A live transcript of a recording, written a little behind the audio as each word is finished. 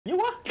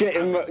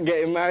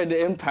Getting married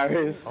in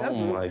Paris.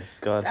 Oh my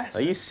God.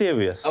 Are you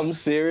serious? I'm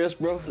serious,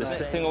 bro. The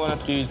next thing I want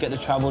to do is get the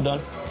travel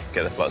done.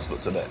 Get the flights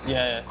booked today.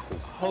 Yeah. Cool.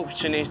 Hope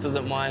Shanice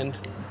doesn't mind.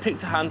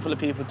 Picked a handful of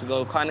people to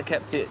go, kind of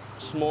kept it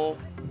small.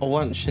 I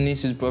want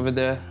Shanice's brother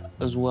there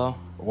as well.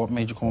 What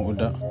made you come up with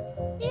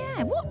that?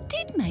 Yeah, what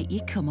did make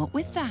you come up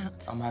with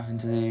that? I'm having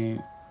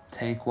to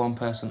take one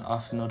person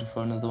off in order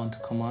for another one to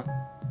come on.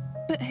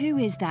 But who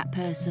is that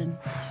person?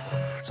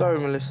 Sorry,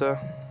 Melissa.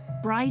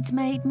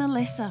 Bridesmaid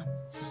Melissa.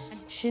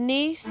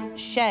 Shanice,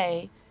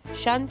 Shay,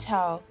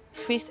 Chantal,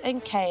 Chris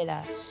and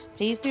Kayla,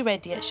 please be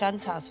ready at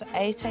Chantal's for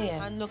 8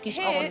 a.m. and luggage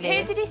only.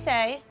 Who did he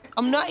say?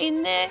 I'm not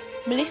in there.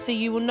 Melissa,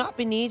 you will not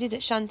be needed at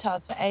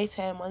Chantal's for 8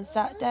 a.m. on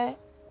Saturday.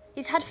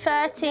 He's had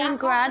 13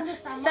 grand.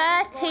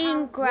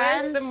 13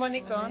 grand. Where's the money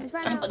gone?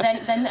 But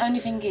then the only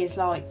thing is,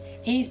 like,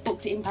 he's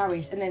booked it in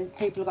Paris and then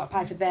people have got to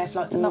pay for their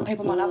flights. And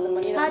people might have the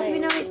money. How do we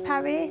know it's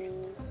Paris?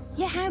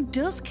 Yeah, how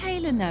does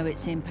Kayla know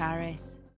it's in Paris?